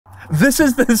This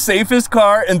is the safest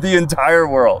car in the entire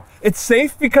world. It's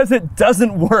safe because it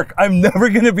doesn't work. I'm never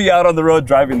gonna be out on the road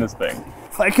driving this thing.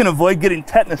 If I can avoid getting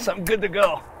tetanus, I'm good to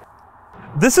go.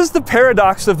 This is the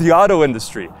paradox of the auto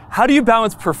industry. How do you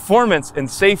balance performance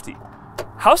and safety?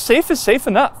 How safe is safe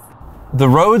enough? The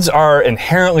roads are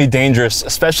inherently dangerous,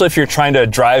 especially if you're trying to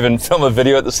drive and film a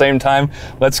video at the same time.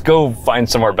 Let's go find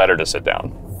somewhere better to sit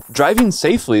down. Driving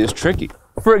safely is tricky.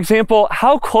 For example,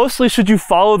 how closely should you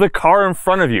follow the car in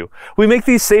front of you? We make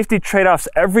these safety trade-offs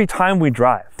every time we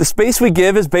drive. The space we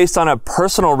give is based on a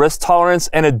personal risk tolerance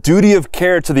and a duty of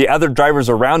care to the other drivers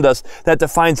around us that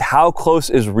defines how close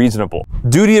is reasonable.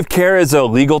 Duty of care is a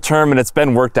legal term and it's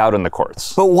been worked out in the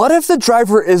courts. But what if the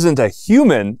driver isn't a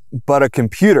human, but a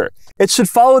computer? It should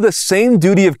follow the same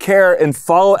duty of care and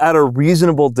follow at a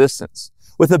reasonable distance.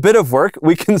 With a bit of work,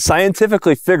 we can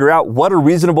scientifically figure out what a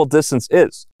reasonable distance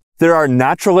is. There are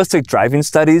naturalistic driving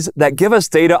studies that give us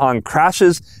data on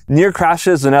crashes, near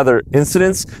crashes, and other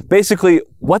incidents. Basically,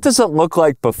 what does it look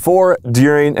like before,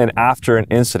 during, and after an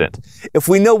incident? If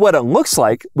we know what it looks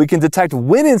like, we can detect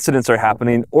when incidents are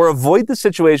happening or avoid the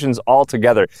situations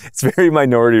altogether. It's very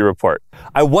Minority Report.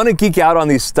 I want to geek out on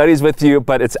these studies with you,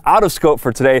 but it's out of scope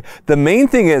for today. The main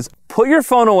thing is, put your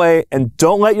phone away and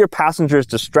don't let your passengers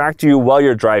distract you while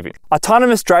you're driving.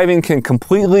 Autonomous driving can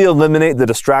completely eliminate the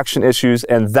distraction issues,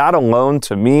 and that alone,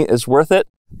 to me, is worth it.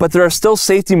 But there are still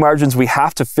safety margins we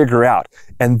have to figure out,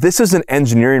 and this is an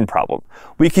engineering problem.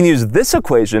 We can use this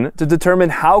equation to determine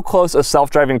how close a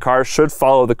self-driving car should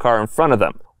follow the car in front of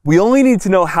them. We only need to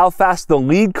know how fast the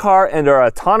lead car and our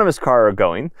autonomous car are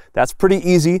going. That's pretty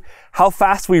easy. How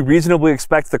fast we reasonably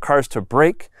expect the cars to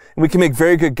brake. And we can make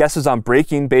very good guesses on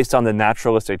braking based on the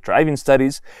naturalistic driving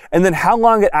studies. And then how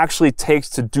long it actually takes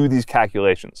to do these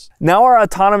calculations. Now our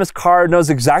autonomous car knows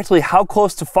exactly how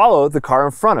close to follow the car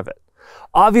in front of it.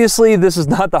 Obviously, this is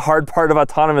not the hard part of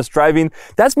autonomous driving.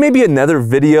 That's maybe another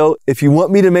video. If you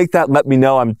want me to make that, let me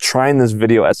know. I'm trying this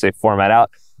video essay format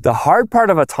out. The hard part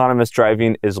of autonomous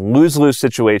driving is lose-lose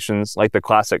situations like the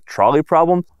classic trolley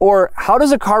problem, or how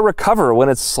does a car recover when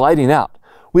it's sliding out?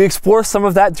 We explore some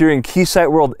of that during Keysight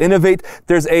World Innovate.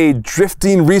 There's a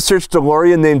drifting research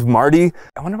DeLorean named Marty.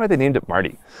 I wonder why they named it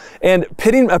Marty. And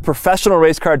pitting a professional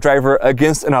race car driver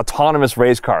against an autonomous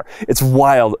race car. It's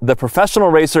wild. The professional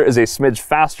racer is a smidge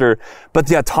faster, but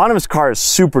the autonomous car is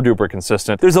super duper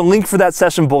consistent. There's a link for that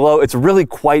session below. It's really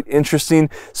quite interesting.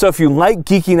 So if you like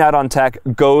geeking out on tech,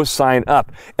 go sign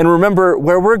up. And remember,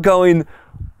 where we're going,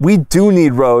 we do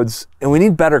need roads and we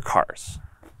need better cars.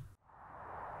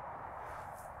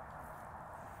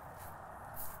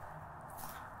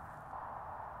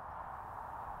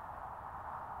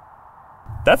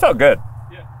 That felt good.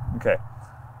 Yeah. Okay.